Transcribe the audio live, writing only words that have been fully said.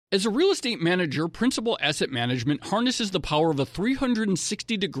As a real estate manager, Principal Asset Management harnesses the power of a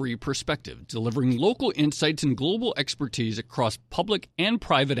 360-degree perspective, delivering local insights and global expertise across public and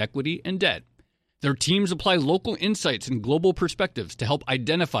private equity and debt. Their teams apply local insights and global perspectives to help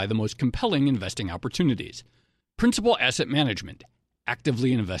identify the most compelling investing opportunities. Principal Asset Management.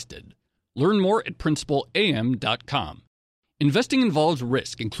 Actively invested. Learn more at principalam.com. Investing involves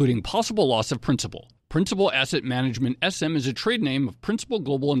risk, including possible loss of principal. Principal Asset Management SM is a trade name of Principal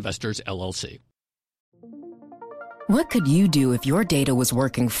Global Investors, LLC. What could you do if your data was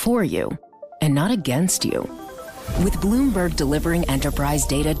working for you and not against you? With Bloomberg delivering enterprise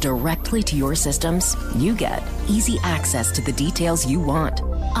data directly to your systems, you get easy access to the details you want,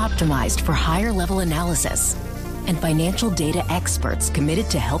 optimized for higher-level analysis, and financial data experts committed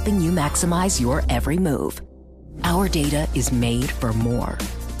to helping you maximize your every move. Our data is made for more,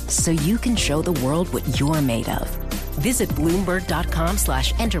 so you can show the world what you're made of. Visit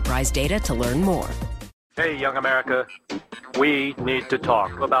Bloomberg.com/enterprise data to learn more. Hey, young America, we need to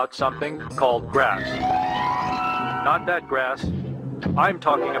talk about something called grass. Not that grass. I'm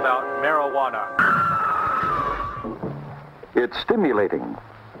talking about marijuana. It's stimulating,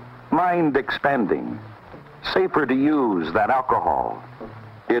 mind-expanding, safer to use than alcohol.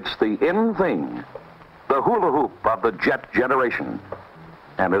 It's the in thing, the hula hoop of the jet generation,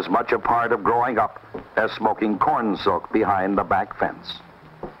 and as much a part of growing up as smoking corn silk behind the back fence.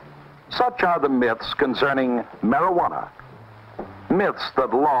 Such are the myths concerning marijuana. Myths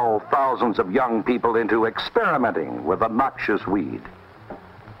that lull thousands of young people into experimenting with a noxious weed.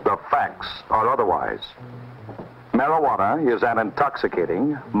 The facts are otherwise. Marijuana is an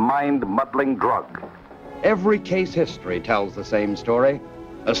intoxicating, mind-muddling drug. Every case history tells the same story,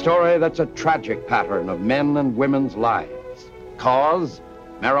 a story that's a tragic pattern of men and women's lives. Cause?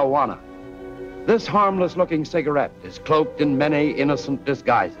 Marijuana. This harmless-looking cigarette is cloaked in many innocent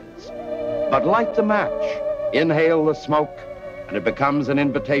disguises. But light the match, inhale the smoke, and it becomes an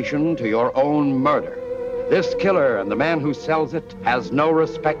invitation to your own murder. This killer and the man who sells it has no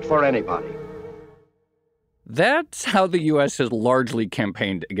respect for anybody. That's how the U.S. has largely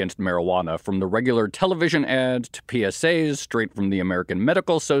campaigned against marijuana, from the regular television ads to PSAs, straight from the American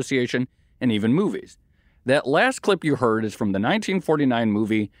Medical Association, and even movies. That last clip you heard is from the 1949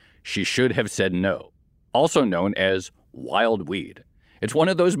 movie She Should Have Said No, also known as Wild Weed. It's one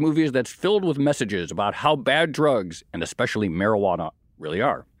of those movies that's filled with messages about how bad drugs, and especially marijuana, really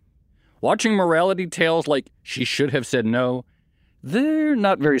are. Watching morality tales like She Should Have Said No, they're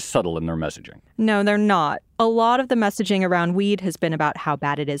not very subtle in their messaging. No, they're not. A lot of the messaging around weed has been about how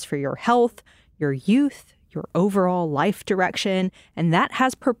bad it is for your health, your youth, your overall life direction, and that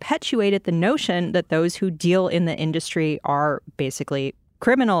has perpetuated the notion that those who deal in the industry are basically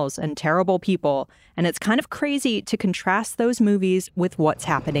criminals and terrible people. And it's kind of crazy to contrast those movies with what's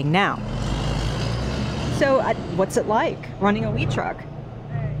happening now. So what's it like running a weed truck?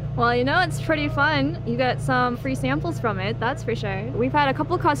 Well, it's pretty fun. You get some free samples from it, that's for sure. We've had a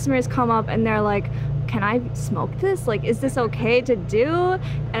couple customers come up and they're like, can I smoke this? Like, is this okay to do?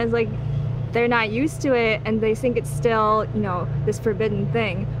 And it's like, they're not used to it and they think it's still, this forbidden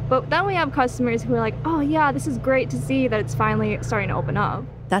thing. But then we have customers who are like, oh yeah, this is great to see that it's finally starting to open up.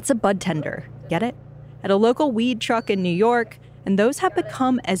 That's a bud tender. Get it? At a local weed truck in New York, and those have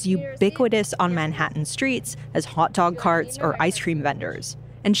become as ubiquitous on Manhattan streets as hot dog carts or ice cream vendors.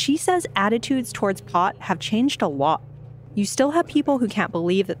 And she says attitudes towards pot have changed a lot. You still have people who can't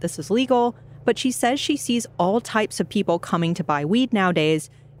believe that this is legal, but she says she sees all types of people coming to buy weed nowadays,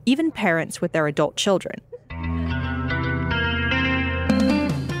 even parents with their adult children.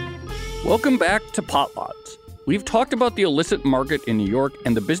 Welcome back to Potlatch. We've talked about the illicit market in New York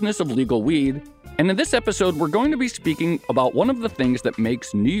and the business of legal weed, and in this episode, we're going to be speaking about one of the things that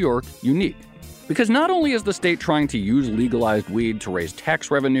makes New York unique. Because not only is the state trying to use legalized weed to raise tax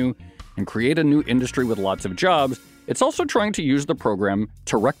revenue and create a new industry with lots of jobs, it's also trying to use the program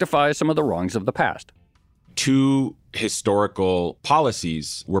to rectify some of the wrongs of the past. Two historical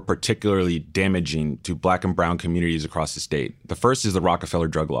policies were particularly damaging to Black and brown communities across the state. The first is the Rockefeller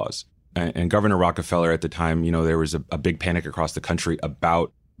drug laws. And Governor Rockefeller at the time, there was a big panic across the country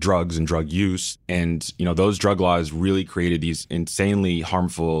about drugs and drug use. And, those drug laws really created these insanely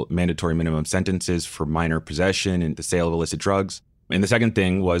harmful mandatory minimum sentences for minor possession and the sale of illicit drugs. And the second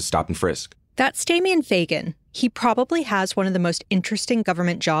thing was stop and frisk. That's Damian Fagan. He probably has one of the most interesting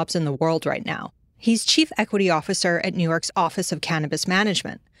government jobs in the world right now. He's Chief Equity Officer at New York's Office of Cannabis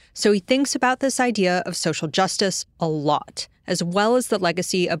Management. So he thinks about this idea of social justice a lot, as well as the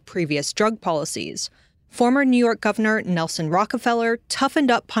legacy of previous drug policies. Former New York Governor Nelson Rockefeller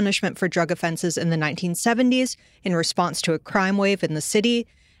toughened up punishment for drug offenses in the 1970s in response to a crime wave in the city.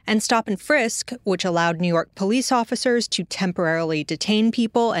 And stop and frisk, which allowed New York police officers to temporarily detain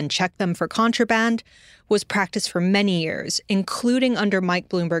people and check them for contraband, was practiced for many years, including under Mike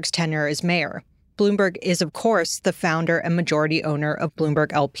Bloomberg's tenure as mayor. Bloomberg is, of course, the founder and majority owner of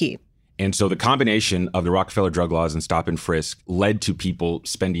Bloomberg LP. And so the combination of the Rockefeller drug laws and stop and frisk led to people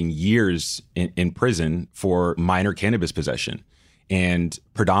spending years in prison for minor cannabis possession. And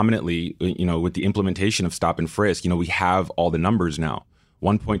predominantly, with the implementation of stop and frisk, we have all the numbers now.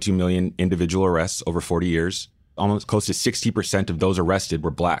 1.2 million individual arrests over 40 years. Almost close to 60% of those arrested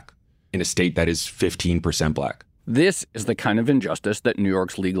were black in a state that is 15% black. This is the kind of injustice that New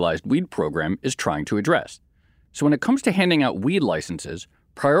York's legalized weed program is trying to address. So when it comes to handing out weed licenses,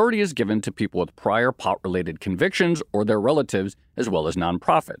 priority is given to people with prior pot-related convictions or their relatives, as well as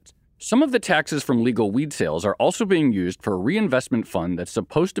nonprofits. Some of the taxes from legal weed sales are also being used for a reinvestment fund that's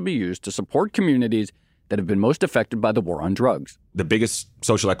supposed to be used to support communities that have been most affected by the war on drugs. The biggest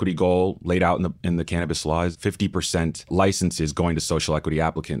social equity goal laid out in the cannabis law is 50% licenses going to social equity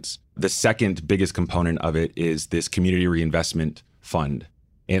applicants. The second biggest component of it is this community reinvestment fund.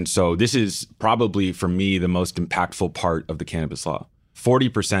 And so this is probably, for me, the most impactful part of the cannabis law.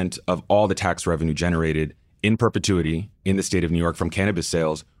 40% of all the tax revenue generated in perpetuity in the state of New York from cannabis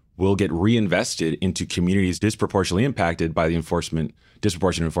sales will get reinvested into communities disproportionately impacted by the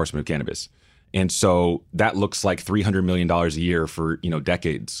disproportionate enforcement of cannabis. And so that looks like $300 million a year for,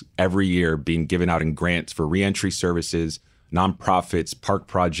 decades, every year being given out in grants for reentry services, nonprofits, park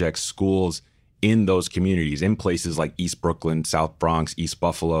projects, schools in those communities, in places like East Brooklyn, South Bronx, East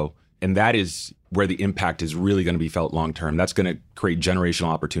Buffalo. And that is where the impact is really going to be felt long term. That's going to create generational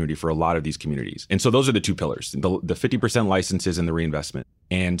opportunity for a lot of these communities. And so those are the two pillars, the 50% licenses and the reinvestment.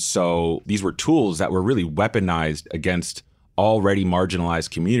 And so these were tools that were really weaponized against already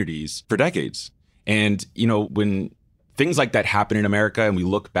marginalized communities for decades. And, when things like that happen in America and we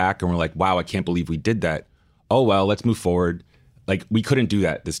look back and we're like, wow, I can't believe we did that. Oh, well, let's move forward. Like, we couldn't do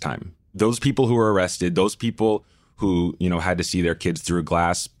that this time. Those people who were arrested, those people who, had to see their kids through a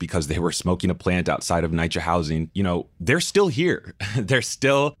glass because they were smoking a plant outside of NYCHA housing, they're still here.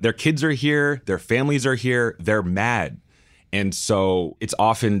 Their kids are here. Their families are here. They're mad. And so it's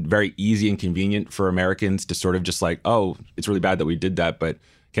often very easy and convenient for Americans to sort of just like, oh, it's really bad that we did that, but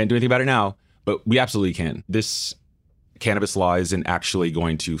can't do anything about it now. But we absolutely can. This cannabis law isn't actually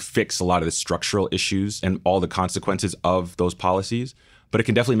going to fix a lot of the structural issues and all the consequences of those policies, but it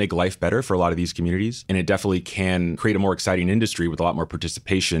can definitely make life better for a lot of these communities. And it definitely can create a more exciting industry with a lot more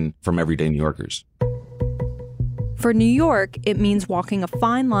participation from everyday New Yorkers. For New York, it means walking a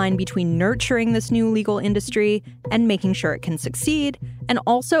fine line between nurturing this new legal industry and making sure it can succeed, and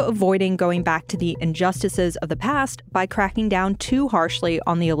also avoiding going back to the injustices of the past by cracking down too harshly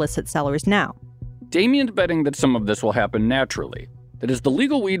on the illicit sellers now. Damien's betting that some of this will happen naturally, that as the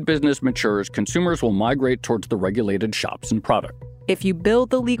legal weed business matures, consumers will migrate towards the regulated shops and product. If you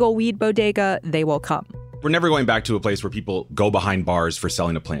build the legal weed bodega, they will come. We're never going back to a place where people go behind bars for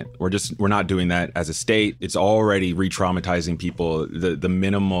selling a plant. We're not doing that as a state. It's already re-traumatizing people, the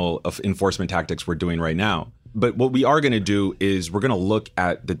minimal of enforcement tactics we're doing right now. But what we are going to do is we're going to look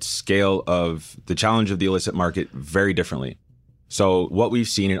at the scale of the challenge of the illicit market very differently. So what we've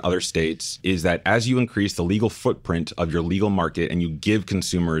seen in other states is that as you increase the legal footprint of your legal market and you give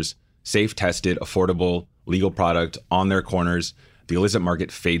consumers safe, tested, affordable legal product on their corners, the illicit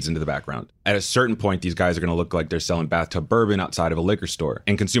market fades into the background. At a certain point, these guys are going to look like they're selling bathtub bourbon outside of a liquor store,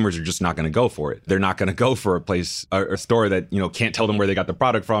 and consumers are just not going to go for it. They're not going to go for a place or a store that, can't tell them where they got the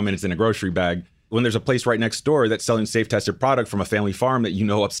product from and it's in a grocery bag, when there's a place right next door that's selling safe, tested product from a family farm that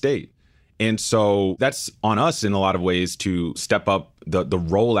upstate. And so that's on us in a lot of ways to step up the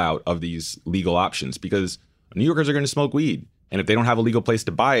rollout of these legal options, because New Yorkers are going to smoke weed. And if they don't have a legal place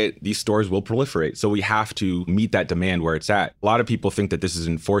to buy it, these stores will proliferate. So we have to meet that demand where it's at. A lot of people think that this is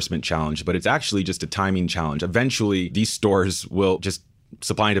an enforcement challenge, but it's actually just a timing challenge. Eventually, these stores will just,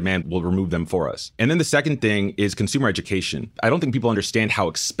 supply and demand will remove them for us. And then the second thing is consumer education. I don't think people understand how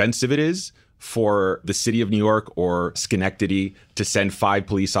expensive it is for the city of New York or Schenectady to send 5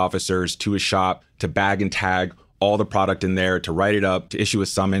 police officers to a shop to bag and tag all the product in there, to write it up, to issue a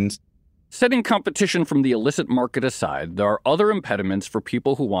summons. Setting competition from the illicit market aside, there are other impediments for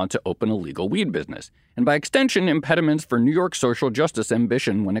people who want to open a legal weed business, and by extension, impediments for New York's social justice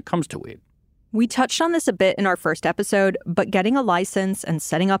ambition when it comes to weed. We touched on this a bit in our first episode, but getting a license and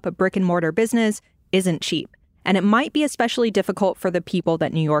setting up a brick-and-mortar business isn't cheap, and it might be especially difficult for the people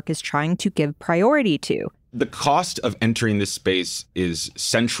that New York is trying to give priority to. The cost of entering this space is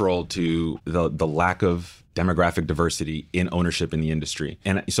central to the lack of demographic diversity in ownership in the industry.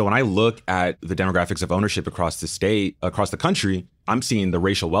 And so when I look at the demographics of ownership across the state, across the country, I'm seeing the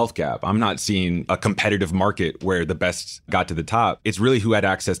racial wealth gap. I'm not seeing a competitive market where the best got to the top. It's really who had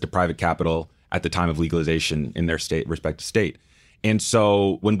access to private capital at the time of legalization in their respective state. And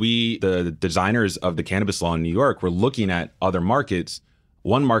so when the designers of the cannabis law in New York, were looking at other markets,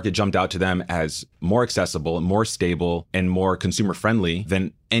 one market jumped out to them as more accessible and more stable and more consumer friendly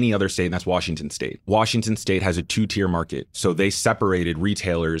than any other state, and that's Washington State. Washington State has a two-tier market. So they separated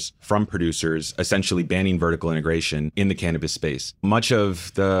retailers from producers, essentially banning vertical integration in the cannabis space. Much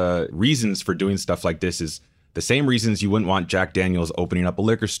of the reasons for doing stuff like this is the same reasons you wouldn't want Jack Daniels opening up a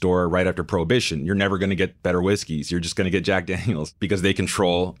liquor store right after Prohibition. You're never going to get better whiskeys. You're just going to get Jack Daniels because they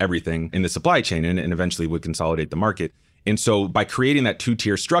control everything in the supply chain and eventually would consolidate the market. And so by creating that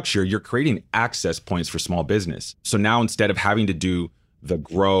two-tier structure, you're creating access points for small business. So now instead of having to do the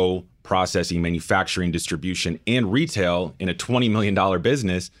grow, processing, manufacturing, distribution, and retail in a $20 million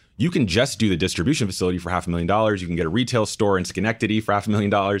business, you can just do the distribution facility for $500,000. You can get a retail store in Schenectady for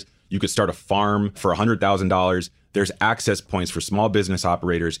 $500,000. You could start a farm for $100,000. There's access points for small business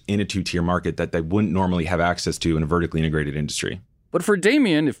operators in a two-tier market that they wouldn't normally have access to in a vertically integrated industry. But for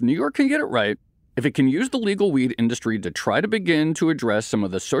Damien, if New York can get it right, if it can use the legal weed industry to try to begin to address some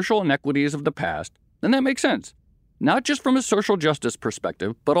of the social inequities of the past, then that makes sense. Not just from a social justice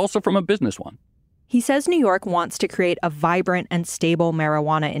perspective, but also from a business one. He says New York wants to create a vibrant and stable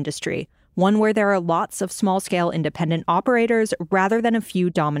marijuana industry, one where there are lots of small-scale independent operators rather than a few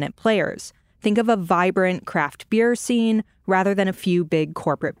dominant players. Think of a vibrant craft beer scene rather than a few big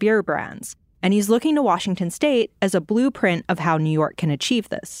corporate beer brands. And he's looking to Washington State as a blueprint of how New York can achieve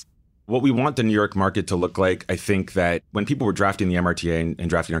this. What we want the New York market to look like, I think that when people were drafting the MRTA and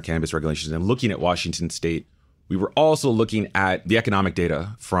drafting our cannabis regulations and looking at Washington State, we were also looking at the economic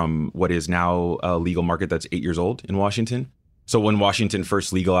data from what is now a legal market that's 8 years old in Washington. So when Washington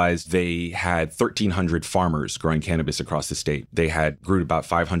first legalized, they had 1,300 farmers growing cannabis across the state. They had grew about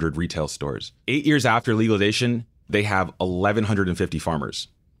 500 retail stores. 8 years after legalization, they have 1,150 farmers.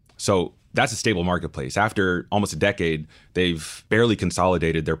 So that's a stable marketplace. After almost a decade, they've barely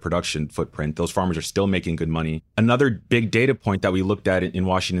consolidated their production footprint. Those farmers are still making good money. Another big data point that we looked at in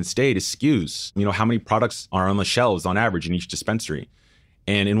Washington State is SKUs. You know, how many products are on the shelves on average in each dispensary?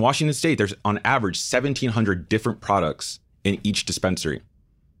 And in Washington State, there's on average 1,700 different products in each dispensary.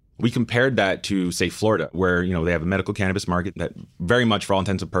 We compared that to, say, Florida, where, you know, they have a medical cannabis market that very much, for all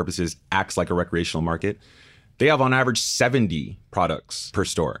intents and purposes, acts like a recreational market. They have on average 70 products per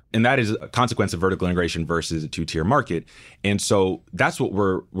store. And that is a consequence of vertical integration versus a two-tier market. And so that's what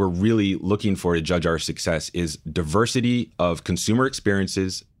we're really looking for to judge our success is diversity of consumer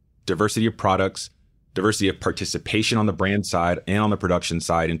experiences, diversity of products, diversity of participation on the brand side and on the production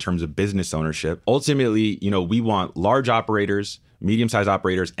side in terms of business ownership. Ultimately, you know, we want large operators, medium-sized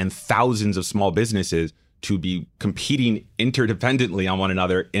operators, and thousands of small businesses to be competing interdependently on one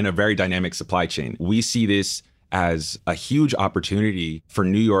another in a very dynamic supply chain. We see this as a huge opportunity for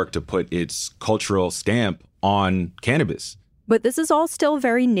New York to put its cultural stamp on cannabis. But this is all still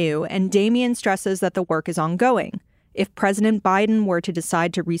very new, and Damien stresses that the work is ongoing. If President Biden were to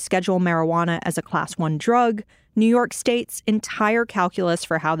decide to reschedule marijuana as a Class 1 drug, New York State's entire calculus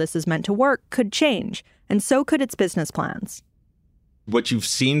for how this is meant to work could change, and so could its business plans. What you've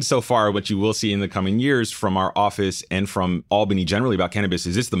seen so far, what you will see in the coming years from our office and from Albany generally about cannabis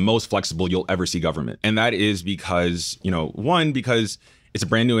is it's the most flexible you'll ever see government. And that is because, you know, one, because it's a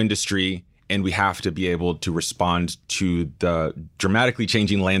brand new industry and we have to be able to respond to the dramatically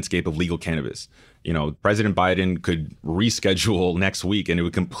changing landscape of legal cannabis. You know, President Biden could reschedule next week and it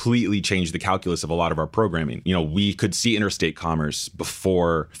would completely change the calculus of a lot of our programming. You know, we could see interstate commerce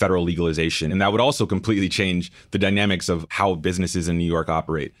before federal legalization, and that would also completely change the dynamics of how businesses in New York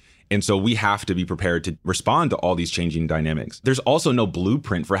operate. And so we have to be prepared to respond to all these changing dynamics. There's also no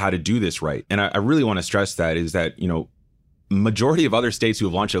blueprint for how to do this right. And I really want to stress that is that, you know, majority of other states who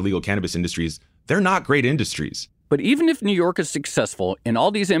have launched illegal cannabis industries, they're not great industries. But even if New York is successful in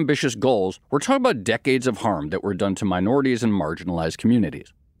all these ambitious goals, we're talking about decades of harm that were done to minorities and marginalized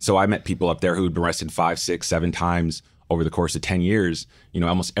communities. So I met people up there who had been arrested 5, 6, 7 times over the course of 10 years. You know,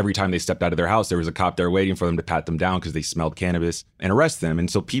 almost every time they stepped out of their house, there was a cop there waiting for them to pat them down because they smelled cannabis and arrest them. And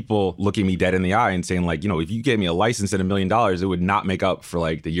so people looking me dead in the eye and saying like, you know, if you gave me a license at $1 million, it would not make up for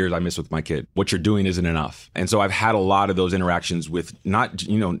like the years I missed with my kid. What you're doing isn't enough. And so I've had a lot of those interactions with not,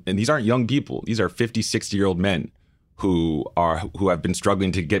 you know, and these aren't young people. These are 50, 60-year-old men who have been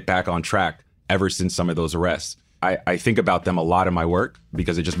struggling to get back on track ever since some of those arrests. I think about them a lot in my work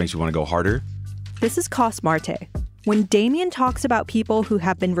because it just makes me want to go harder. This is Cos Marte. When Damien talks about people who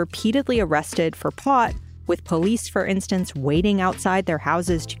have been repeatedly arrested for pot, with police, for instance, waiting outside their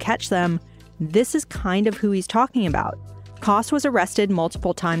houses to catch them, this is kind of who he's talking about. Koss was arrested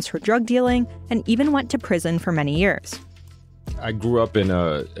multiple times for drug dealing and even went to prison for many years. I grew up in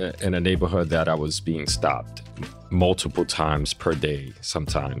a neighborhood that I was being stopped multiple times per day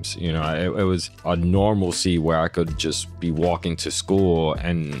sometimes. You know, it was a normalcy where I could just be walking to school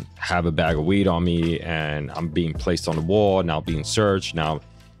and have a bag of weed on me, and I'm being placed on the wall, now being searched, now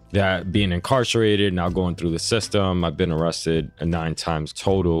that being incarcerated, now going through the system. I've been arrested 9 times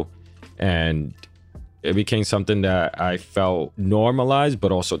total, and it became something that I felt normalized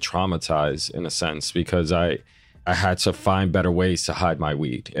but also traumatized in a sense, because I had to find better ways to hide my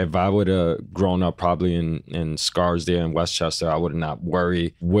weed. If I would have grown up probably in Scarsdale and Westchester, I would not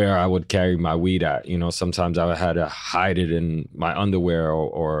worry where I would carry my weed at. You know, sometimes I had to hide it in my underwear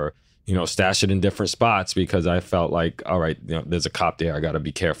or you know, stash it in different spots because I felt like, all right, you know, there's a cop there, I got to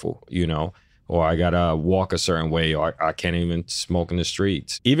be careful, you know, or I got to walk a certain way, or I can't even smoke in the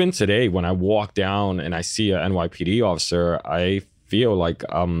streets. Even today, when I walk down and I see an NYPD officer, I feel like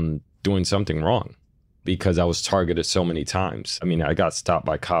I'm doing something wrong because I was targeted so many times. I mean, I got stopped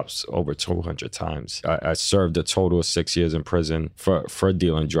by cops over 200 times. I served a total of 6 years in prison for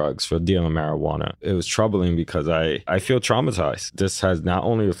dealing drugs, for dealing marijuana. It was troubling because I feel traumatized. This has not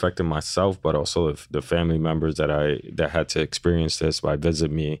only affected myself, but also the family members that had to experience this by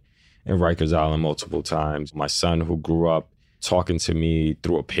visiting me in Rikers Island multiple times. My son, who grew up talking to me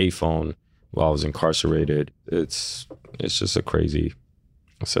through a payphone while I was incarcerated. It's just a crazy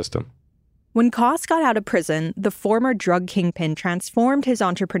system. When Koss got out of prison, the former drug kingpin transformed his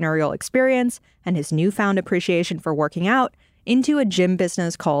entrepreneurial experience and his newfound appreciation for working out into a gym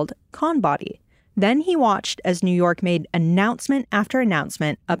business called ConBody. Then he watched as New York made announcement after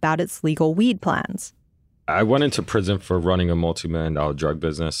announcement about its legal weed plans. I went into prison for running a multi-million-dollar drug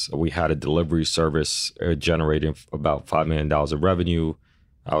business. We had a delivery service generating about $5 million of revenue.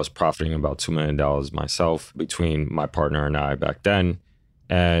 I was profiting about $2 million myself between my partner and I back then.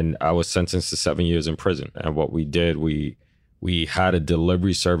 And I was sentenced to 7 years in prison. And what we did, we had a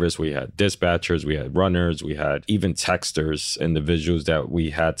delivery service. We had dispatchers, we had runners, we had even texters, individuals that we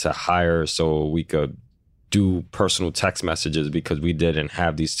had to hire so we could do personal text messages because we didn't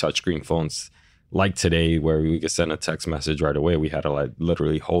have these touchscreen phones like today where we could send a text message right away. We had to like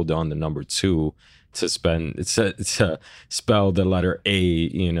literally hold on the number 2 to spell the letter A,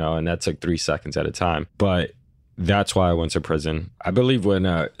 you know, and that took 3 seconds at a time. But that's why I went to prison. I believe we're in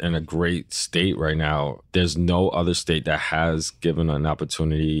a great state right now. There's no other state that has given an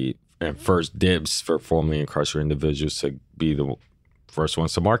opportunity and first dibs for formerly incarcerated individuals to be the first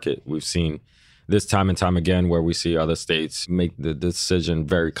ones to market. We've seen this time and time again where we see other states make the decision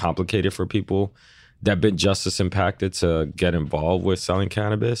very complicated for people that have been justice impacted to get involved with selling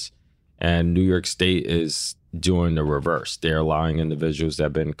cannabis. And New York State is doing the reverse. They're allowing individuals that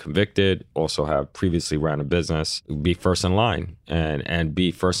have been convicted, also have previously ran a business, be first in line and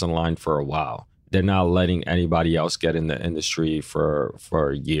be first in line for a while. They're not letting anybody else get in the industry for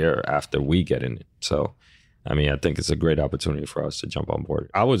a year after we get in it. So, I mean, I think it's a great opportunity for us to jump on board.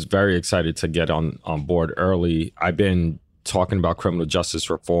 I was very excited to get on board early. I've been talking about criminal justice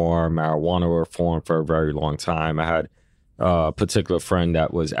reform, marijuana reform for a very long time. I had a particular friend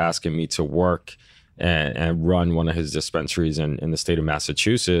that was asking me to work and run one of his dispensaries in the state of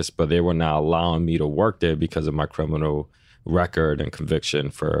Massachusetts, but they were not allowing me to work there because of my criminal record and conviction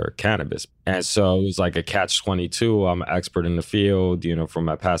for cannabis. And so it was like a catch-22. I'm an expert in the field, you know, from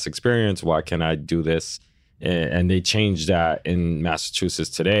my past experience. Why can't I do this? And they changed that in Massachusetts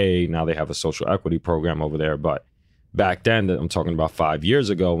today. Now they have a social equity program over there. But back then, I'm talking about 5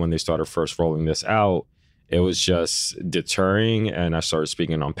 years ago when they started first rolling this out, it was just deterring, and I started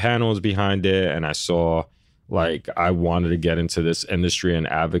speaking on panels behind it, and I saw like I wanted to get into this industry and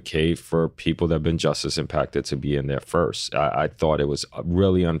advocate for people that have been justice impacted to be in there first. I thought it was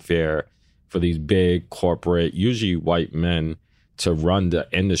really unfair for these big corporate, usually white men, to run the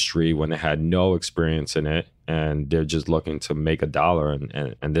industry when they had no experience in it, and they're just looking to make a dollar.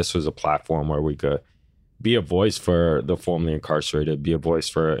 And this was a platform where we could be a voice for the formerly incarcerated, be a voice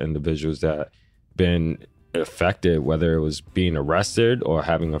for individuals that been affected, whether it was being arrested or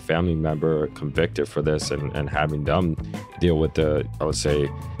having a family member convicted for this and having them deal with the, I would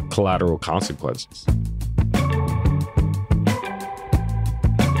say, collateral consequences.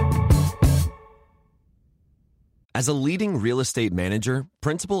 As a leading real estate manager,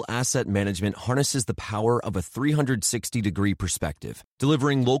 Principal Asset Management harnesses the power of a 360-degree perspective,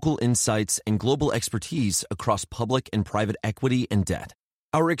 delivering local insights and global expertise across public and private equity and debt.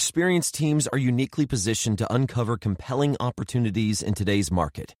 Our experienced teams are uniquely positioned to uncover compelling opportunities in today's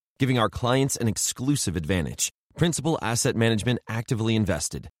market, giving our clients an exclusive advantage. Principal Asset Management actively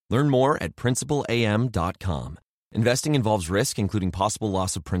invested. Learn more at principalam.com. Investing involves risk, including possible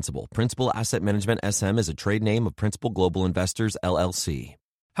loss of principal. Principal Asset Management SM is a trade name of Principal Global Investors, LLC.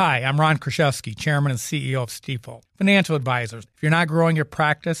 Hi, I'm Ron Kraszewski, Chairman and CEO of Stifel. Financial advisors, if you're not growing your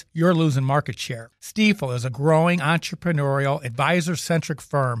practice, you're losing market share. Stifel is a growing entrepreneurial, advisor-centric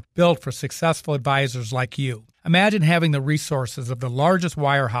firm built for successful advisors like you. Imagine having the resources of the largest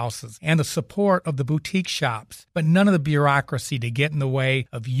wirehouses and the support of the boutique shops, but none of the bureaucracy to get in the way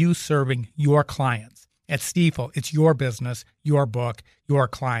of you serving your clients. At Stifel, it's your business, your book, your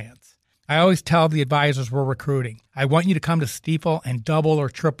clients. I always tell the advisors we're recruiting, I want you to come to Stifel and double or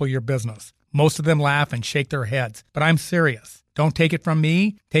triple your business. Most of them laugh and shake their heads, but I'm serious. Don't take it from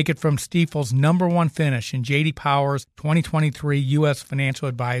me. Take it from Stifel's #1 finish in J.D. Power's 2023 U.S. Financial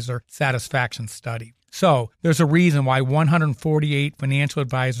Advisor Satisfaction Study. So, there's a reason why 148 financial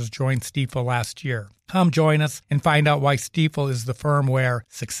advisors joined Stifel last year. Come join us and find out why Stifel is the firm where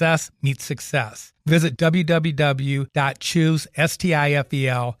success meets success. Visit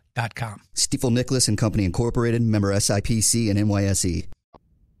www.choosestifel.com. Stifel Nicholas and Company Incorporated, member SIPC and NYSE.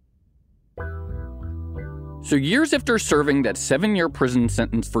 So years after serving that 7-year prison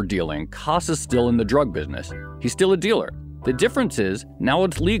sentence for dealing, Koss is still in the drug business. He's still a dealer. The difference is, now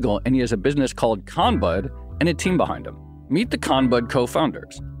it's legal and he has a business called Conbud and a team behind him. Meet the Conbud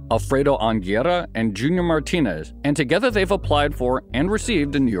co-founders, Alfredo Anguera and Junior Martinez, and together they've applied for and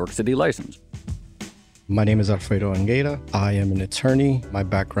received a New York City license. My name is Alfredo Anguera. I am an attorney. My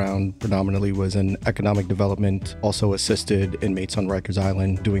background predominantly was in economic development, also assisted inmates on Rikers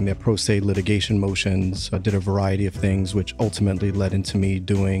Island doing their pro se litigation motions. I did a variety of things, which ultimately led into me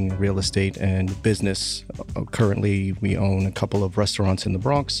doing real estate and business. Currently, we own a couple of restaurants in the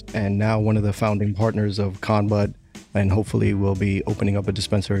Bronx, and now one of the founding partners of Conbud, and hopefully we'll be opening up a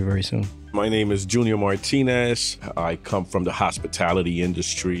dispensary very soon. My name is Junior Martinez. I come from the hospitality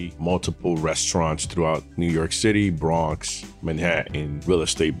industry, multiple restaurants throughout New York City, Bronx, Manhattan, real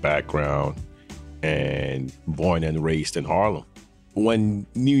estate background, and born and raised in Harlem. When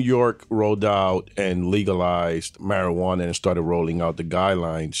New York rolled out and legalized marijuana and started rolling out the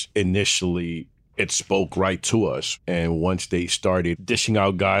guidelines, initially it spoke right to us. And once they started dishing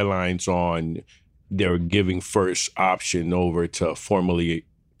out guidelines on they're giving first option over to formerly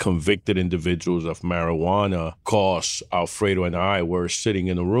convicted individuals of marijuana, Koss, Alfredo, and I were sitting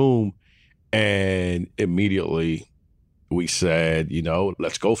in a room, and immediately we said,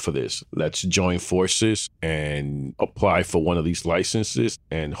 let's go for this. Let's join forces and apply for one of these licenses,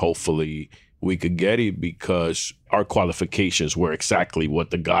 and hopefully we could get it because our qualifications were exactly what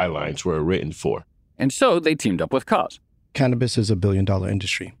the guidelines were written for. And so they teamed up with Koss. Cannabis is a billion-dollar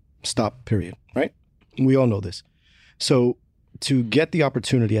industry. Stop, period, right? We all know this. So to get the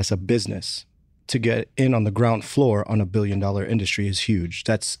opportunity as a business to get in on the ground floor on a billion-dollar industry is huge.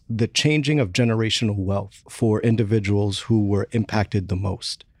 That's the changing of generational wealth for individuals who were impacted the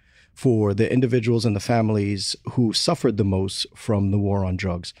most, for the individuals and the families who suffered the most from the war on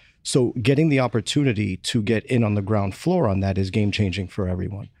drugs. So getting the opportunity to get in on the ground floor on that is game-changing for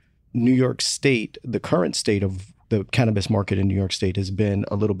everyone. New York State, the current state of the cannabis market in New York State has been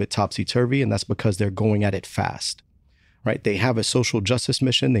a little bit topsy-turvy, and that's because they're going at it fast, right? They have a social justice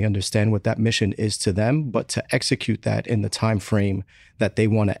mission. They understand what that mission is to them, but to execute that in the time frame that they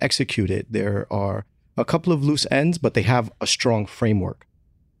want to execute it, there are a couple of loose ends, but they have a strong framework.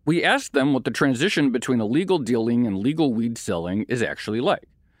 We asked them what the transition between illegal dealing and legal weed selling is actually like.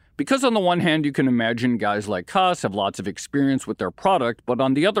 Because on the one hand, you can imagine guys like Koss have lots of experience with their product, but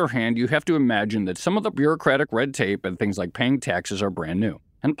on the other hand, you have to imagine that some of the bureaucratic red tape and things like paying taxes are brand new.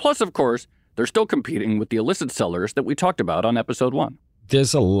 And plus, of course, they're still competing with the illicit sellers that we talked about on episode 1.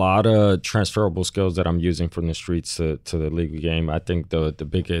 There's a lot of transferable skills that I'm using from the streets to the legal game. I think the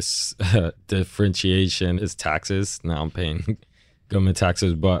biggest differentiation is taxes. Now I'm paying government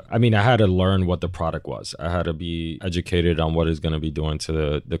taxes, but I had to learn what the product was. I had to be educated on what it's going to be doing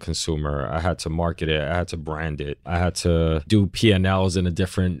to the consumer. I had to market it. I had to brand it. I had to do P&Ls in a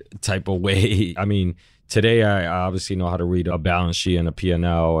different type of way. Today I obviously know how to read a balance sheet and a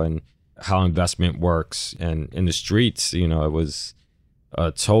P&L and how investment works. And in the streets, it was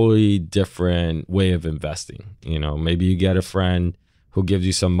a totally different way of investing. Maybe you get a friend who gives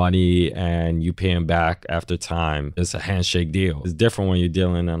you some money and you pay him back after time. It's a handshake deal. It's different when you're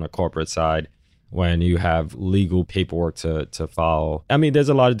dealing on a corporate side, when you have legal paperwork to follow. There's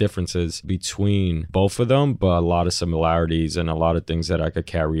a lot of differences between both of them, but a lot of similarities and a lot of things that I could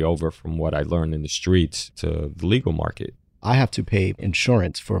carry over from what I learned in the streets to the legal market. I have to pay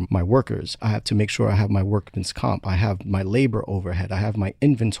insurance for my workers. I have to make sure I have my workman's comp. I have my labor overhead. I have my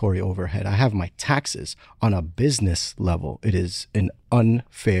inventory overhead. I have my taxes. On a business level, it is an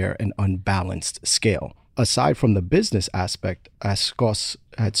unfair and unbalanced scale. aside from the business aspect, as Scott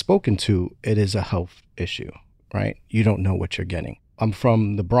had spoken to, it is a health issue, right? You don't know what you're getting. I'm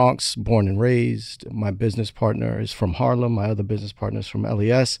from the Bronx, born and raised. My business partner is from Harlem. My other business partner is from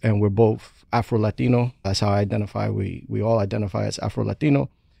LES, and we're both Afro-Latino. That's how I identify. We all identify as Afro-Latino,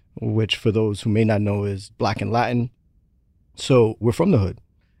 which for those who may not know is Black and Latin. So we're from the hood.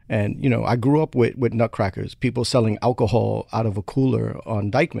 And, I grew up with nutcrackers, people selling alcohol out of a cooler on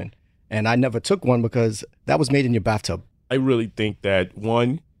Dyckman. And I never took one because that was made in your bathtub. I really think that,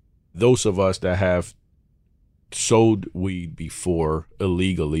 one, those of us that have sold weed before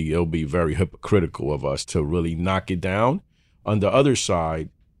illegally, it'll be very hypocritical of us to really knock it down. On the other side,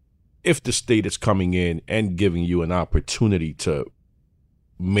 if the state is coming in and giving you an opportunity to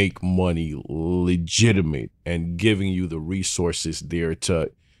make money legitimate and giving you the resources there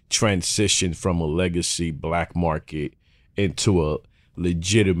to transition from a legacy black market into a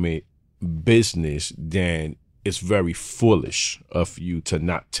legitimate business, then it's very foolish of you to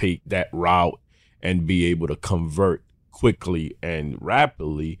not take that route and be able to convert quickly and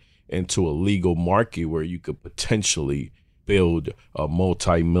rapidly into a legal market where you could potentially build a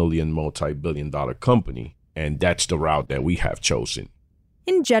multi-billion-dollar company. And that's the route that we have chosen.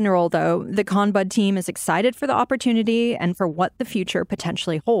 In general, though, the Conbud team is excited for the opportunity and for what the future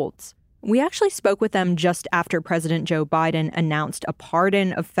potentially holds. We actually spoke with them just after President Joe Biden announced a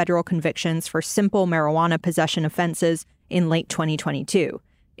pardon of federal convictions for simple marijuana possession offenses in late 2022.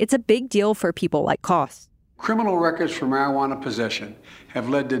 It's a big deal for people like Koss. Criminal records for marijuana possession have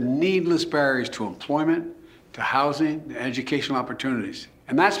led to needless barriers to employment, to housing, to educational opportunities.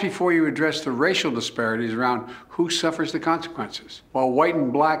 And that's before you address the racial disparities around who suffers the consequences. While white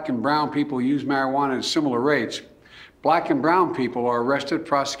and black and brown people use marijuana at similar rates, black and brown people are arrested,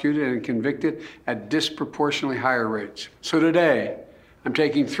 prosecuted, and convicted at disproportionately higher rates. So today, I'm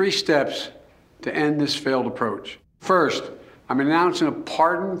taking 3 steps to end this failed approach. First, I'm announcing a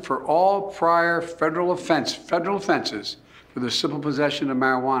pardon for all prior federal offenses for the simple possession of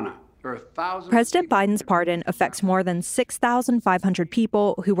marijuana. President Biden's pardon affects more than 6,500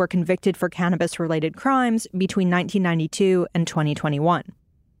 people who were convicted for cannabis-related crimes between 1992 and 2021.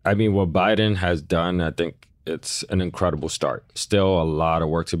 I mean, what Biden has done, I think it's an incredible start. Still a lot of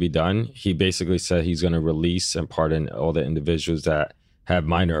work to be done. He basically said he's going to release and pardon all the individuals that have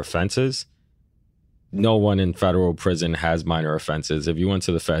minor offenses. No one in federal prison has minor offenses. If you went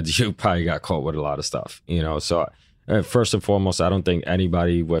to the feds, you probably got caught with a lot of stuff, So first and foremost, I don't think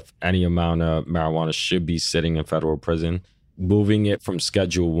anybody with any amount of marijuana should be sitting in federal prison. Moving it from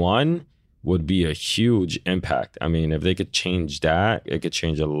Schedule 1 would be a huge impact. I mean, if they could change that, it could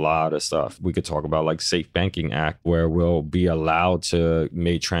change a lot of stuff. We could talk about like Safe Banking Act, where we'll be allowed to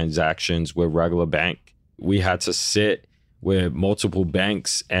make transactions with regular bank. We had to sit with multiple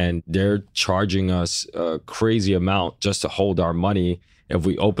banks and they're charging us a crazy amount just to hold our money if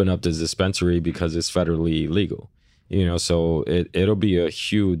we open up this dispensary because it's federally illegal. So it'll be a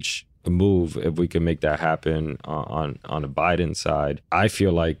huge move if we can make that happen on the Biden side. I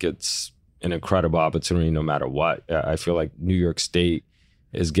feel like it's an incredible opportunity no matter what. I feel like New York State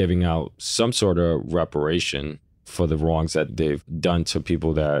is giving out some sort of reparation for the wrongs that they've done to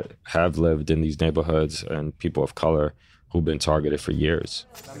people that have lived in these neighborhoods and people of color who've been targeted for years.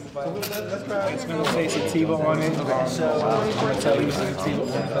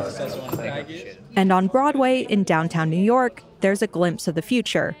 And on Broadway in downtown New York, there's a glimpse of the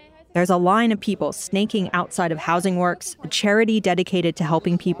future. There's a line of people snaking outside of Housing Works, a charity dedicated to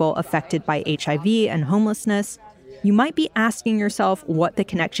helping people affected by HIV and homelessness. You might be asking yourself what the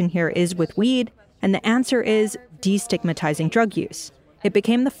connection here is with weed, and the answer is destigmatizing drug use. It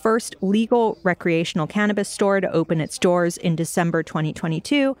became the first legal recreational cannabis store to open its doors in December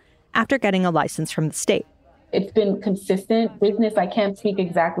 2022 after getting a license from the state. It's been consistent business. I can't speak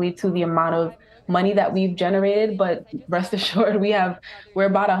exactly to the amount of money that we've generated, but rest assured we're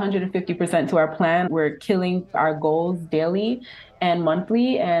about 150% to our plan. We're killing our goals daily and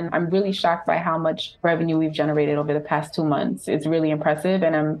monthly, and I'm really shocked by how much revenue we've generated over the past 2 months. It's really impressive,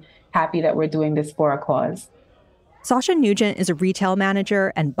 and I'm happy that we're doing this for a cause. Sasha Nugent is a retail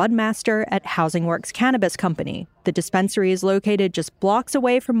manager and budmaster at Housing Works Cannabis Company. The dispensary is located just blocks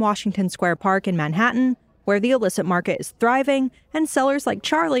away from Washington Square Park in Manhattan, where the illicit market is thriving, and sellers like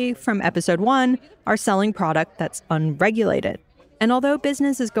Charlie from episode 1 are selling product that's unregulated. And although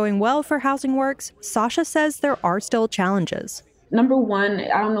business is going well for Housing Works, Sasha says there are still challenges. Number one,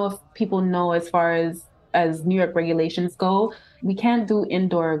 I don't know if people know as far as New York regulations go, we can't do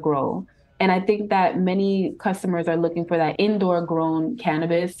indoor grow. And I think that many customers are looking for that indoor grown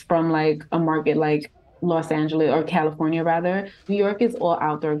cannabis from like a market like Los Angeles or California rather, New York is all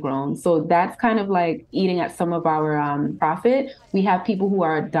outdoor grown. So that's kind of like eating at some of our profit. We have people who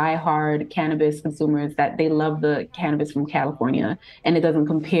are diehard cannabis consumers that they love the cannabis from California and it doesn't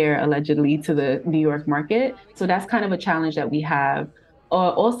compare allegedly to the New York market. So that's kind of a challenge that we have.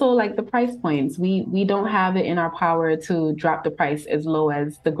 Also, like the price points, we don't have it in our power to drop the price as low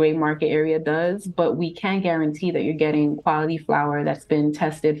as the gray market area does, but we can guarantee that you're getting quality flower that's been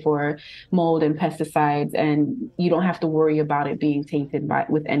tested for mold and pesticides, and you don't have to worry about it being tainted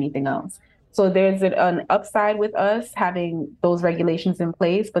with anything else. So there's an upside with us having those regulations in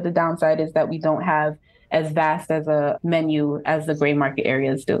place, but the downside is that we don't have as vast as a menu as the gray market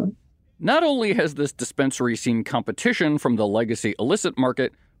areas do. Not only has this dispensary seen competition from the legacy illicit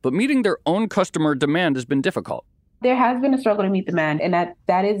market, but meeting their own customer demand has been difficult. There has been a struggle to meet demand, and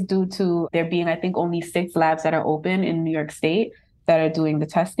that is due to there being, I think, only 6 labs that are open in New York State that are doing the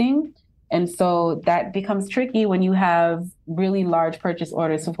testing. And so that becomes tricky when you have really large purchase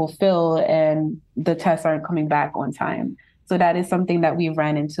orders to fulfill and the tests aren't coming back on time. So that is something that we've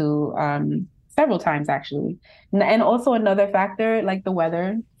ran into several times, actually. And also another factor, like the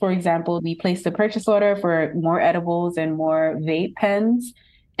weather. For example, we placed a purchase order for more edibles and more vape pens.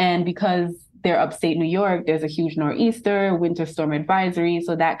 And because they're upstate New York, there's a huge nor'easter, winter storm advisory.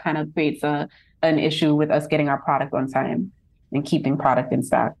 So that kind of creates an issue with us getting our product on time and keeping product in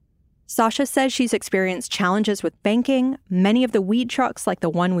stock. Sasha says she's experienced challenges with banking. Many of the weed trucks, like the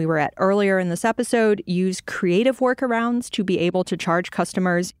one we were at earlier in this episode, use creative workarounds to be able to charge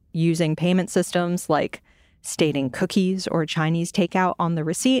customers using payment systems like stating cookies or Chinese takeout on the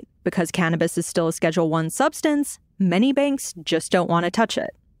receipt. Because cannabis is still a Schedule I substance, many banks just don't want to touch it.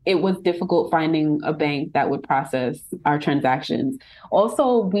 It was difficult finding a bank that would process our transactions.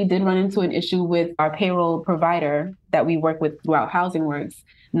 Also, we did run into an issue with our payroll provider that we work with throughout HousingWorks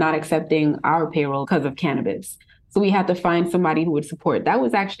not accepting our payroll because of cannabis. So we had to find somebody who would support. That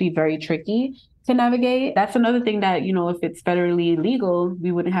was actually very tricky to navigate. That's another thing that, if it's federally legal,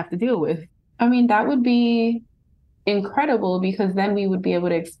 we wouldn't have to deal with. I mean, that would be incredible because then we would be able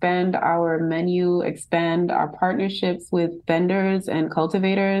to expand our menu, expand our partnerships with vendors and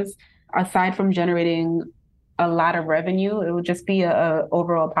cultivators. Aside from generating a lot of revenue, it would just be a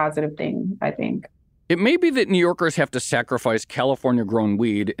overall positive thing, I think. It may be that New Yorkers have to sacrifice California-grown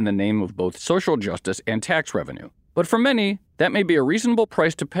weed in the name of both social justice and tax revenue. But for many, that may be a reasonable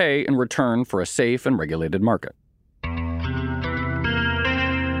price to pay in return for a safe and regulated market.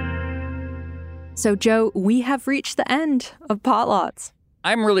 So, Joe, we have reached the end of Potlots.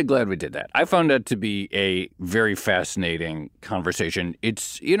 I'm really glad we did that. I found that to be a very fascinating conversation.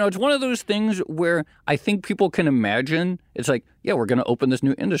 It's one of those things where I think people can imagine. It's like, yeah, we're going to open this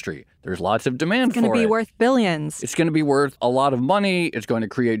new industry. There's lots of demand for it. It's going to be worth billions. It's going to be worth a lot of money. It's going to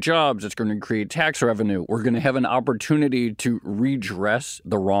create jobs. It's going to create tax revenue. We're going to have an opportunity to redress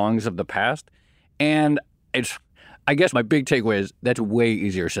the wrongs of the past. And I guess my big takeaway is that's way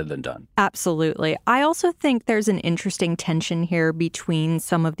easier said than done. Absolutely. I also think there's an interesting tension here between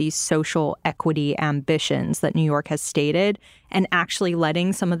some of these social equity ambitions that New York has stated and actually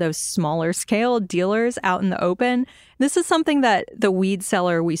letting some of those smaller scale dealers out in the open. This is something that the weed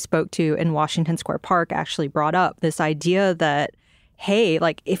seller we spoke to in Washington Square Park actually brought up, this idea that, hey,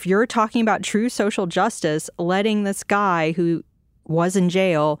 like if you're talking about true social justice, letting this guy who was in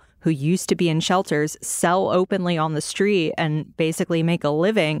jail, who used to be in shelters, sell openly on the street and basically make a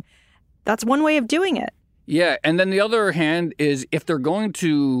living, that's one way of doing it. Yeah, and then the other hand is if they're going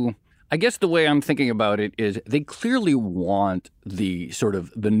to, I guess the way I'm thinking about it is they clearly want the sort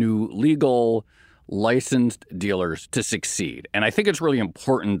of the new legal licensed dealers to succeed. And I think it's really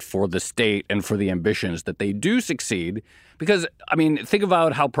important for the state and for the ambitions that they do succeed because, I mean, think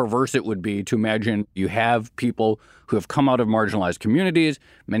about how perverse it would be to imagine you have people who have come out of marginalized communities,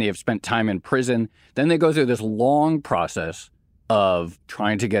 many have spent time in prison, then they go through this long process of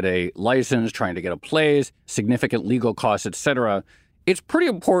trying to get a license, trying to get a place, significant legal costs, et cetera. It's pretty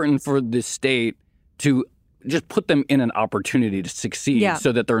important for the state to just put them in an opportunity to succeed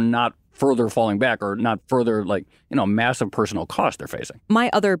so that they're not further falling back or not further massive personal cost they're facing. My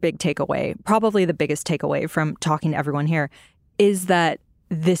other big takeaway, probably the biggest takeaway from talking to everyone here, is that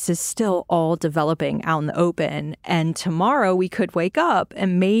this is still all developing out in the open. And tomorrow we could wake up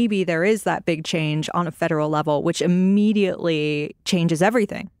and maybe there is that big change on a federal level, which immediately changes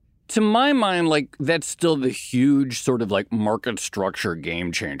everything. To my mind, that's still the huge sort of market structure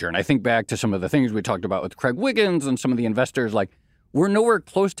game changer. And I think back to some of the things we talked about with Craig Wiggins and some of the investors, we're nowhere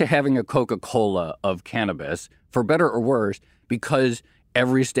close to having a Coca-Cola of cannabis, for better or worse, because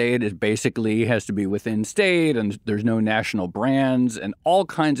every state is basically has to be within state and there's no national brands and all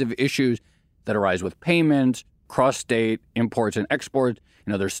kinds of issues. that arise with payments, cross-state imports and exports.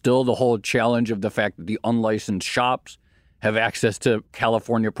 There's still the whole challenge of the fact that the unlicensed shops have access to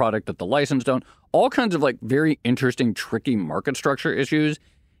California product that the licensed don't. All kinds of very interesting, tricky market structure issues.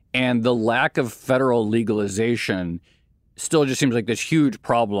 And the lack of federal legalization still just seems like this huge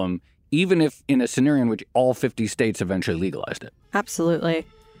problem, even if in a scenario in which all 50 states eventually legalized it. Absolutely.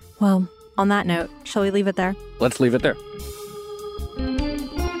 Well, on that note, shall we leave it there? Let's leave it there.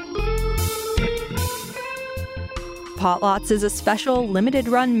 Potlots is a special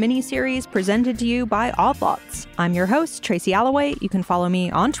limited-run mini-series presented to you by Odd Lots. I'm your host, Tracy Alloway. You can follow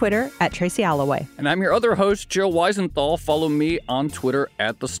me on Twitter at Tracy Alloway. And I'm your other host, Joe Weisenthal. Follow me on Twitter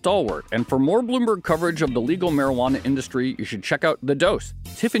at The Stalwart. And for more Bloomberg coverage of the legal marijuana industry, you should check out The Dose,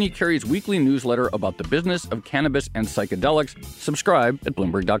 Tiffany Carey's weekly newsletter about the business of cannabis and psychedelics. Subscribe at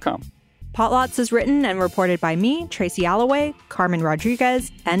Bloomberg.com. Potlots is written and reported by me, Tracy Alloway, Carmen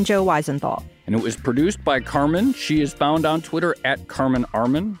Rodriguez, and Joe Weisenthal. And it was produced by Carmen. She is found on Twitter at Carmen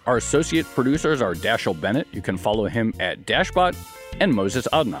Arman. Our associate producers are Dashiell Bennett. You can follow him at Dashbot, and Moses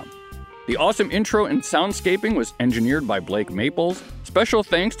Adnam. The awesome intro and soundscaping was engineered by Blake Maples. Special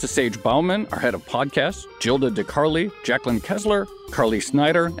thanks to Sage Bauman, our head of podcasts, Gilda DeCarli, Jacqueline Kessler, Carly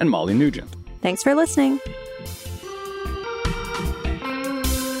Snyder, and Molly Nugent. Thanks for listening.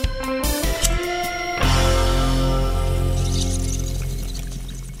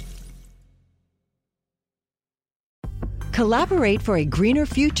 Collaborate for a greener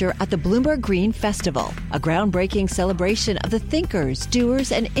future at the Bloomberg Green Festival, a groundbreaking celebration of the thinkers,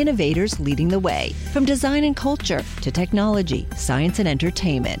 doers, and innovators leading the way. From design and culture to technology, science, and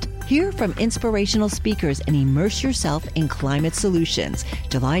entertainment. Hear from inspirational speakers and immerse yourself in climate solutions.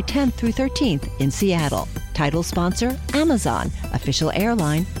 July 10th through 13th in Seattle. Title sponsor, Amazon. Official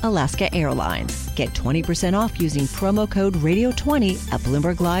airline, Alaska Airlines. Get 20% off using promo code radio20 at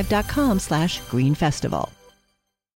BloombergLive.com/Green Festival.